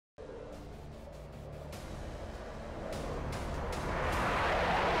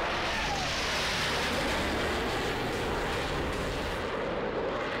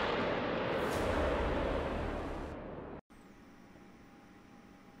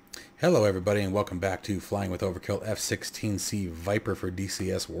Hello everybody and welcome back to Flying with Overkill F-16C Viper for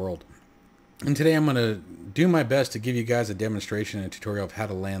DCS World. And today I'm going to do my best to give you guys a demonstration and a tutorial of how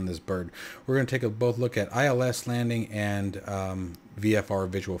to land this bird. We're going to take a both look at ILS landing and VFR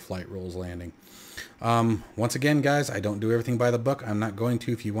visual flight rules landing. Once again guys, I don't do everything by the book. I'm not going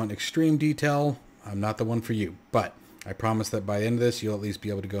to. If you want extreme detail, I'm not the one for you. But I promise that by the end of this you'll at least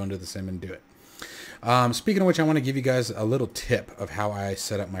be able to go into the sim and do it. Speaking of which, I want to give you guys a little tip of how I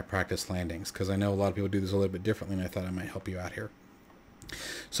set up my practice landings, because I know a lot of people do this a little bit differently, and I thought I might help you out here.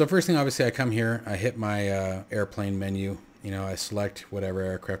 So first thing, obviously, I come here, I hit my airplane menu, I select whatever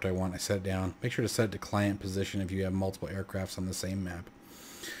aircraft I want, I set it down. Make sure to set it to client position if you have multiple aircrafts on the same map.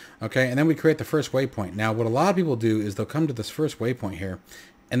 Okay, and then we create the first waypoint. Now, what a lot of people do is they'll come to this first waypoint here,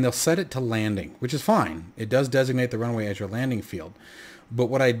 and they'll set it to landing, which is fine. It does designate the runway as your landing field. But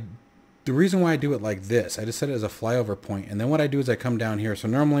the reason why I do it like this, I just set it as a flyover point, and then what I do is I come down here. So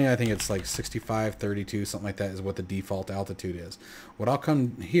normally I think it's like 65, 32, something like that is what the default altitude is. What I'll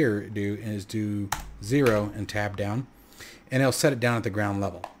come here do is do 0 and tab down, and it'll set it down at the ground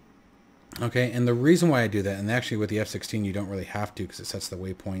level. Okay, and the reason why I do that, and actually with the F-16 you don't really have to because it sets the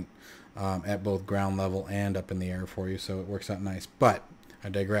waypoint at both ground level and up in the air for you, so it works out nice. But I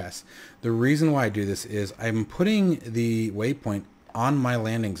digress. The reason why I do this is I'm putting the waypoint on my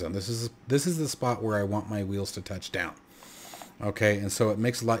landing zone. This is the spot where I want my wheels to touch down. Okay, and so it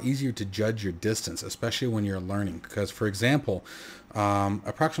makes it a lot easier to judge your distance, especially when you're learning. Because, for example,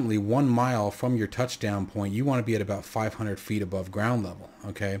 approximately 1 mile from your touchdown point, you want to be at about 500 feet above ground level.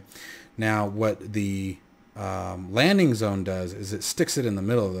 Okay, now what the landing zone does is it sticks it in the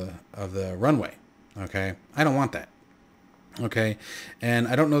middle of the runway. Okay, I don't want that. Okay, and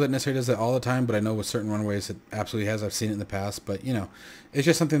I don't know that necessarily does that all the time, but I know with certain runways it absolutely has. I've seen it in the past, but it's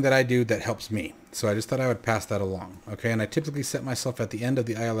just something that I do that helps me. So I just thought I would pass that along. Okay, and I typically set myself at the end of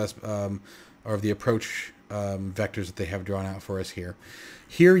the ILS or the approach vectors that they have drawn out for us here.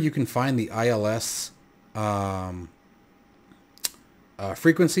 Here you can find the ILS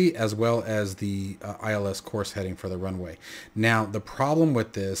frequency as well as the ILS course heading for the runway. Now the problem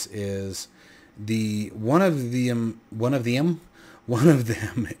with this is one of them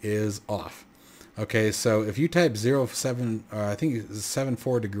is off. Okay, so if you type 07, I think it's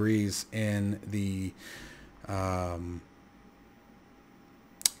 74 degrees in the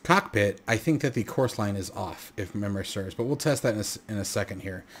cockpit, I think that the course line is off, if memory serves. But we'll test that in a second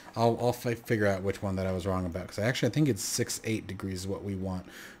here. I'll figure out which one that I was wrong about, because I think it's 68 degrees is what we want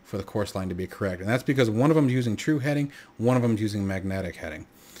for the course line to be correct, and that's because one of them is using true heading, one of them is using magnetic heading.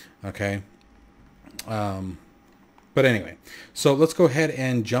 Okay. But anyway, so let's go ahead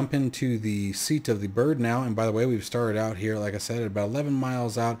and jump into the seat of the bird now. And by the way, we've started out here, like I said, at about 11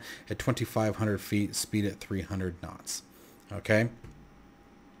 miles out at 2,500 feet, speed at 300 knots. Okay.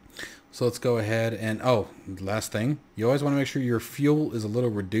 So let's go ahead and, last thing, you always want to make sure your fuel is a little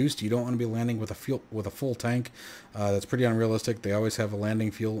reduced. You don't want to be landing with a full tank. That's pretty unrealistic. They always have a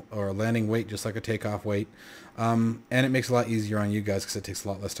landing fuel or a landing weight, just like a takeoff weight. And it makes it a lot easier on you guys because it takes a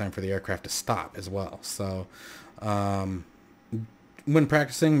lot less time for the aircraft to stop as well. So when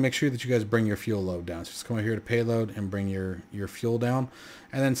practicing, make sure that you guys bring your fuel load down. So just come over here to payload and bring your fuel down.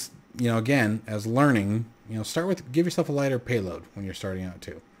 And then, again, as learning, give yourself a lighter payload when you're starting out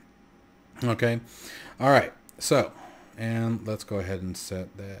too. Okay, all right, so, and let's go ahead and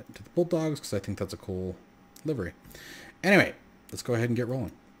set that to the Bulldogs because I think that's a cool livery. Anyway, let's go ahead and get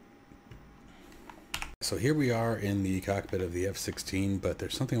rolling. So here we are in the cockpit of the F-16, but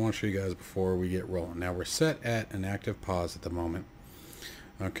there's something I want to show you guys before we get rolling. Now we're set at an active pause at the moment.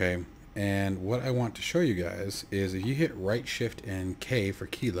 Okay, and what I want to show you guys is if you hit right shift and K for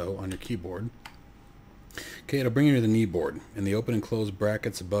kilo on your keyboard, okay, it'll bring you to the knee board, and the open and close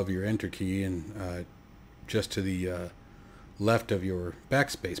brackets above your enter key and just to the left of your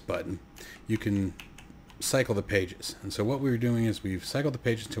backspace button, you can cycle the pages. And so what we're doing is we've cycled the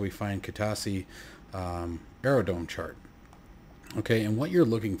pages until we find Katasi aerodome chart. Okay, and what you're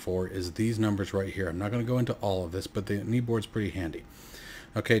looking for is these numbers right here. I'm not going to go into all of this, but the knee board's pretty handy.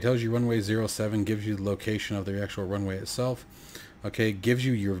 Okay, it tells you runway 07, gives you the location of the actual runway itself. Okay, gives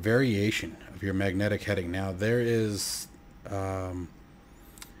you your variation of your magnetic heading. Now there is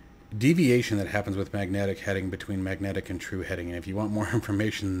deviation that happens with magnetic heading between magnetic and true heading, and if you want more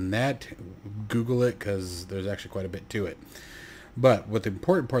information than that, Google it because there's actually quite a bit to it. But what the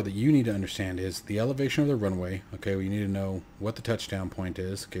important part that you need to understand is the elevation of the runway. Okay, well, you need to know what the touchdown point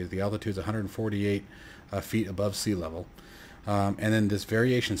is. Okay, the altitude is 148 feet above sea level. And then this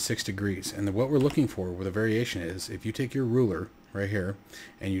variation 6 degrees. And what we're looking for with the variation is if you take your ruler right here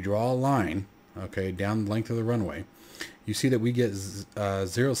and you draw a line, okay, down the length of the runway, you see that we get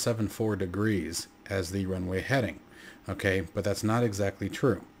 074 degrees as the runway heading. Okay, but that's not exactly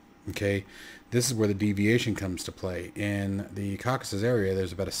true. Okay, this is where the deviation comes to play. In the Caucasus area,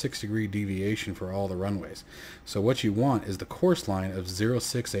 there's about a 6-degree deviation for all the runways. So what you want is the course line of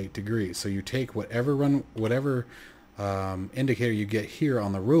 068 degrees. So you take whatever indicator you get here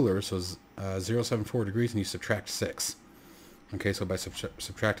on the ruler, so 074 degrees, and you subtract 6. Okay, so by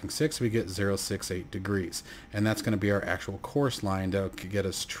subtracting 6, we get 068 degrees. And that's going to be our actual course line that will get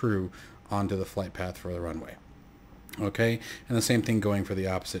us true onto the flight path for the runway. Okay, and the same thing going for the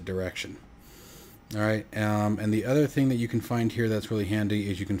opposite direction. All right, and the other thing that you can find here that's really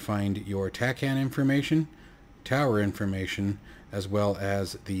handy is you can find your TACAN information, tower information, as well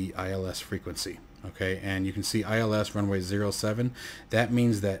as the ILS frequency. Okay, and you can see ILS runway 07. That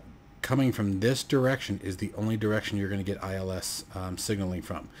means that coming from this direction is the only direction you're going to get ILS signaling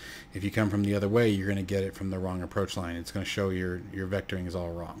from. If you come from the other way, you're going to get it from the wrong approach line. It's going to show your vectoring is all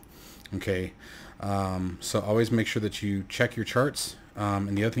wrong. Okay, so always make sure that you check your charts.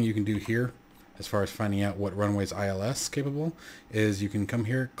 And the other thing you can do here, as far as finding out what runway's ILS capable, is you can come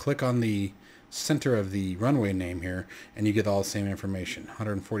here, click on the center of the runway name here, and you get all the same information.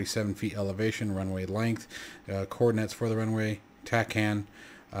 147 feet elevation, runway length, coordinates for the runway, TACAN.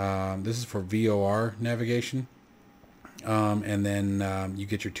 This is for VOR navigation. And then you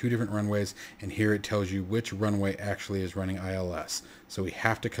get your 2 different runways, and here it tells you which runway actually is running ILS. So we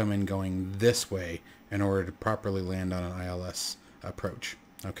have to come in going this way in order to properly land on an ILS approach.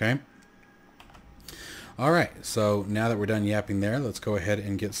 Okay? All right, so now that we're done yapping there, let's go ahead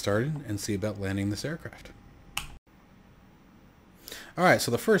and get started and see about landing this aircraft. Alright,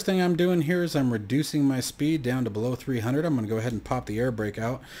 so the first thing I'm doing here is I'm reducing my speed down to below 300. I'm going to go ahead and pop the air brake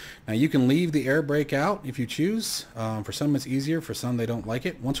out. Now you can leave the air brake out if you choose. For some it's easier, for some they don't like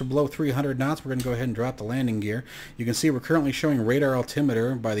it. Once we're below 300 knots, we're going to go ahead and drop the landing gear. You can see we're currently showing radar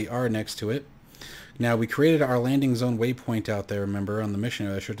altimeter by the R next to it. Now we created our landing zone waypoint out there, remember, on the mission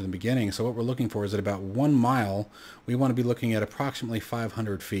that I showed at the beginning. So what we're looking for is at about 1 mile, we want to be looking at approximately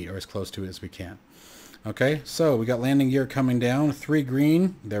 500 feet, or as close to it as we can. Okay, so we got landing gear coming down, 3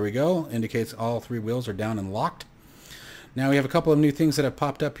 green, there we go, indicates all 3 wheels are down and locked. Now we have a couple of new things that have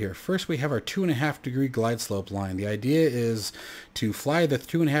popped up here. First, we have our 2.5 degree glide slope line. The idea is to fly the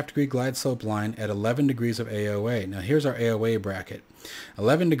 2.5 degree glide slope line at 11 degrees of AOA. Now here's our AOA bracket.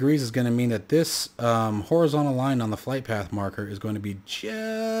 11 degrees is going to mean that this horizontal line on the flight path marker is going to be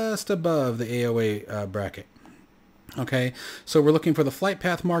just above the AOA bracket. Okay, so we're looking for the flight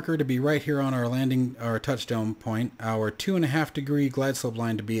path marker to be right here on our touchdown point, our 2.5 degree glide slope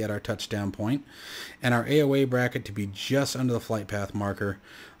line to be at our touchdown point, and our AOA bracket to be just under the flight path marker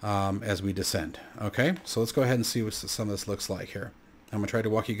as we descend. Okay, so let's go ahead and see what some of this looks like here. I'm going to try to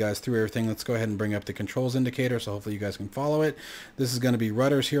walk you guys through everything. Let's go ahead and bring up the controls indicator so hopefully you guys can follow it. This is going to be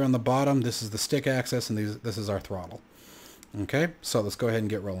rudders here on the bottom. This is the stick axis, and this is our throttle. Okay, so let's go ahead and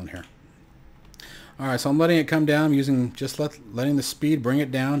get rolling here. Alright, so I'm letting it come down. I'm using just letting the speed bring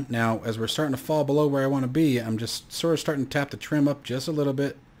it down. Now, as we're starting to fall below where I want to be, I'm just sort of starting to tap the trim up just a little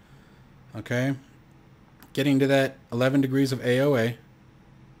bit. Okay, getting to that 11 degrees of AOA.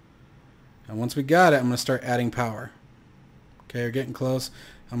 And once we got it, I'm going to start adding power. Okay, we're getting close.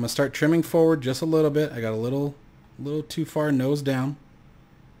 I'm going to start trimming forward just a little bit. I got a little too far nose down.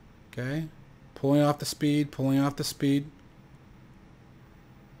 Okay, pulling off the speed, pulling off the speed.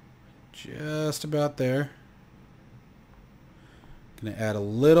 Just about there. Going to add a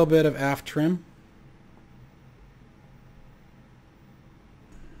little bit of aft trim.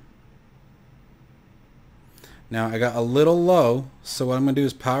 Now I got a little low, so what I'm going to do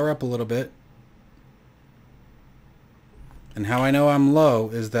is power up a little bit. And how I know I'm low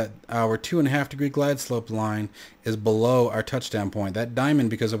is that our 2.5 degree glide slope line is below our touchdown point. That diamond,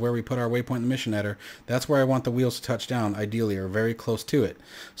 because of where we put our waypoint in the mission header, that's where I want the wheels to touch down, ideally, or very close to it.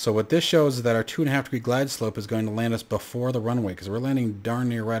 So what this shows is that our 2.5 degree glide slope is going to land us before the runway, because we're landing darn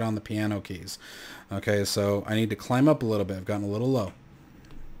near right on the piano keys. Okay, so I need to climb up a little bit. I've gotten a little low.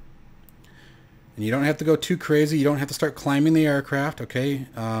 And you don't have to go too crazy. You don't have to start climbing the aircraft, okay?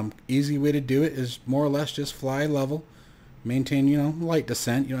 Easy way to do it is more or less just fly level. Maintain, you know, light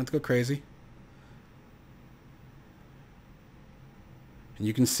descent. You don't have to go crazy. And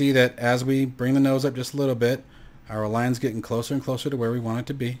you can see that as we bring the nose up just a little bit, our line's getting closer and closer to where we want it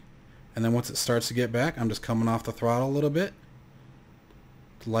to be. And then once it starts to get back, I'm just coming off the throttle a little bit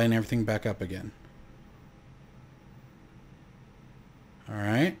to line everything back up again.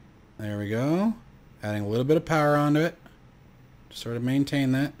 Alright, there we go. Adding a little bit of power onto it to sort of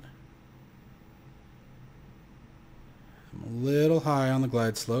maintain that. I'm a little high on the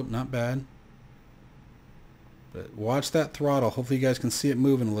glide slope, not bad. But watch that throttle. Hopefully you guys can see it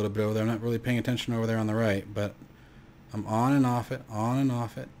moving a little bit over there. I'm not really paying attention over there on the right, but I'm on and off it, on and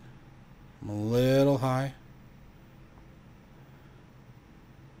off it. I'm a little high.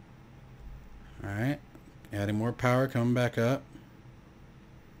 Alright, adding more power, coming back up.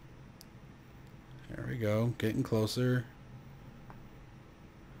 There we go, getting closer.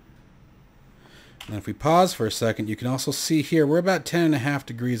 And if we pause for a second, you can also see here, we're about 10.5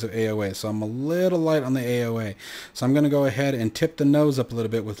 degrees of AOA. So I'm a little light on the AOA. So I'm going to go ahead and tip the nose up a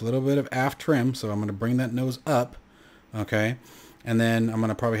little bit with a little bit of aft trim. So I'm going to bring that nose up. Okay. And then I'm going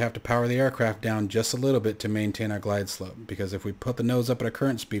to probably have to power the aircraft down just a little bit to maintain our glide slope. Because if we put the nose up at a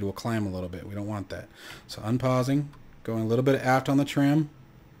current speed, we'll climb a little bit. We don't want that. So unpausing, going a little bit aft on the trim.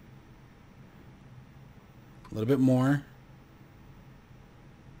 A little bit more.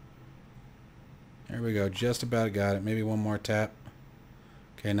 There we go, just about got it. Maybe one more tap.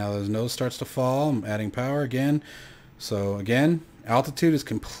 Okay, now the nose starts to fall. I'm adding power again. So again, altitude is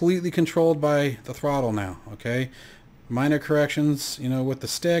completely controlled by the throttle now, okay? Minor corrections, you know, with the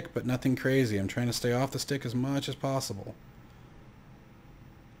stick, but nothing crazy. I'm trying to stay off the stick as much as possible.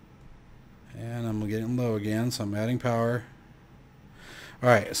 And I'm getting low again, so I'm adding power.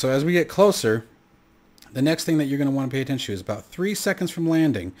 Alright, so as we get closer, the next thing that you're going to want to pay attention to is about 3 seconds from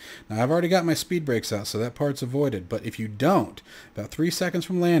landing. Now I've already got my speed brakes out, so that part's avoided. But if you don't, about 3 seconds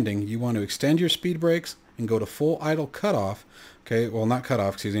from landing, you want to extend your speed brakes and go to full idle cutoff. Okay, well not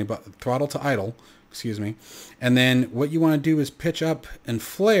cutoff, excuse me, but throttle to idle, excuse me. And then what you want to do is pitch up and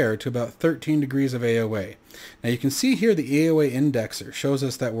flare to about 13 degrees of AOA. Now you can see here the AOA indexer shows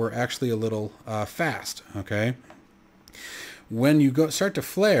us that we're actually a little fast, okay? When you start to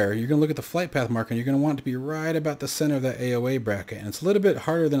flare, you're going to look at the flight path marker and you're going to want it to be right about the center of that AOA bracket. And it's a little bit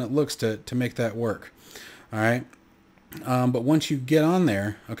harder than it looks to make that work. All right. But once you get on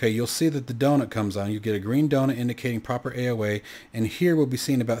there, okay, you'll see that the donut comes on. You get a green donut indicating proper AOA. And here we'll be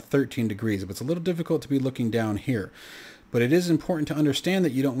seeing about 13 degrees. But it's a little difficult to be looking down here. But it is important to understand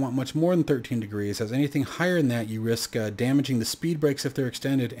that you don't want much more than 13 degrees, as anything higher than that you risk damaging the speed brakes if they're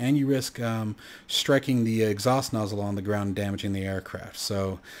extended, and you risk striking the exhaust nozzle on the ground and damaging the aircraft.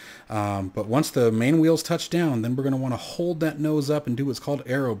 So, but once the main wheels touch down, then we're going to want to hold that nose up and do what's called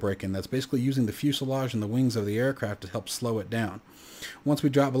aerobraking. That's basically using the fuselage and the wings of the aircraft to help slow it down. Once we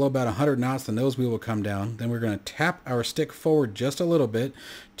drop below about 100 knots, the nose wheel will come down. Then we're going to tap our stick forward just a little bit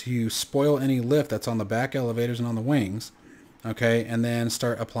to spoil any lift that's on the back elevators and on the wings. Okay, and then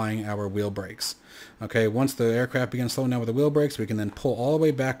start applying our wheel brakes. Okay, once the aircraft begins slowing down with the wheel brakes, we can then pull all the way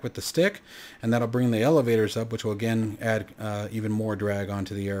back with the stick, and that'll bring the elevators up, which will again add even more drag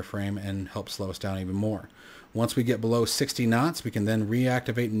onto the airframe and help slow us down even more. Once we get below 60 knots, we can then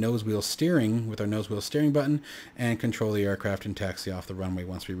reactivate nose wheel steering with our nose wheel steering button and control the aircraft and taxi off the runway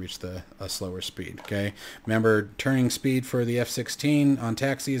once we reach a slower speed. Okay, remember, turning speed for the F-16 on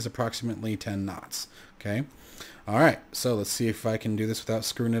taxi is approximately 10 knots. Okay. Alright, so let's see if I can do this without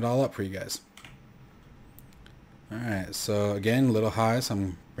screwing it all up for you guys. Alright, so again, a little high, so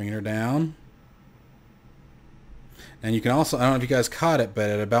I'm bringing her down. And you can also, I don't know if you guys caught it, but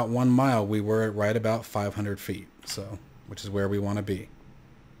at about 1 mile, we were at right about 500 feet, so, which is where we want to be.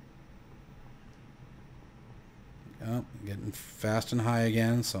 Oh, getting fast and high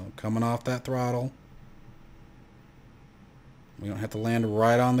again, so coming off that throttle. We don't have to land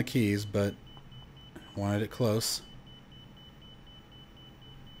right on the keys, but wanted it close.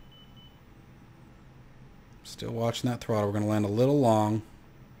 Still watching that throttle. We're going to land a little long.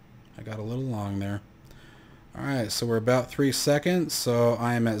 I got a little long there. Alright, so we're about 3 seconds. So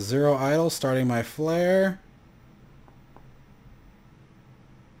I am at 0 idle, starting my flare.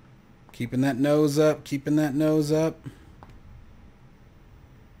 Keeping that nose up, keeping that nose up.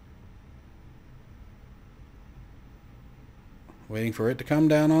 Waiting for it to come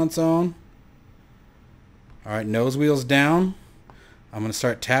down on its own. Alright, nose wheels down. I'm going to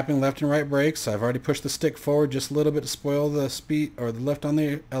start tapping left and right brakes. I've already pushed the stick forward just a little bit to spoil the speed or the lift on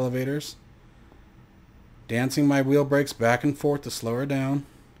the elevators. Dancing my wheel brakes back and forth to slow her down.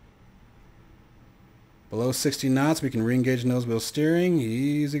 Below 60 knots, we can re-engage nose wheel steering.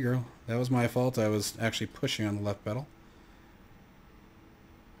 Easy, girl. That was my fault. I was actually pushing on the left pedal.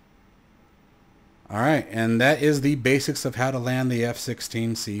 Alright, and that is the basics of how to land the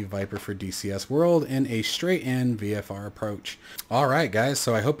F-16C Viper for DCS World in a straight-in VFR approach. Alright guys,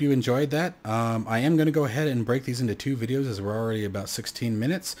 so I hope you enjoyed that. I am going to go ahead and break these into 2 videos as we're already about 16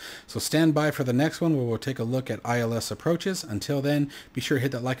 minutes. So stand by for the next one where we'll take a look at ILS approaches. Until then, be sure to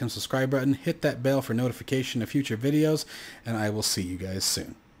hit that like and subscribe button, hit that bell for notification of future videos, and I will see you guys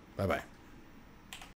soon. Bye-bye.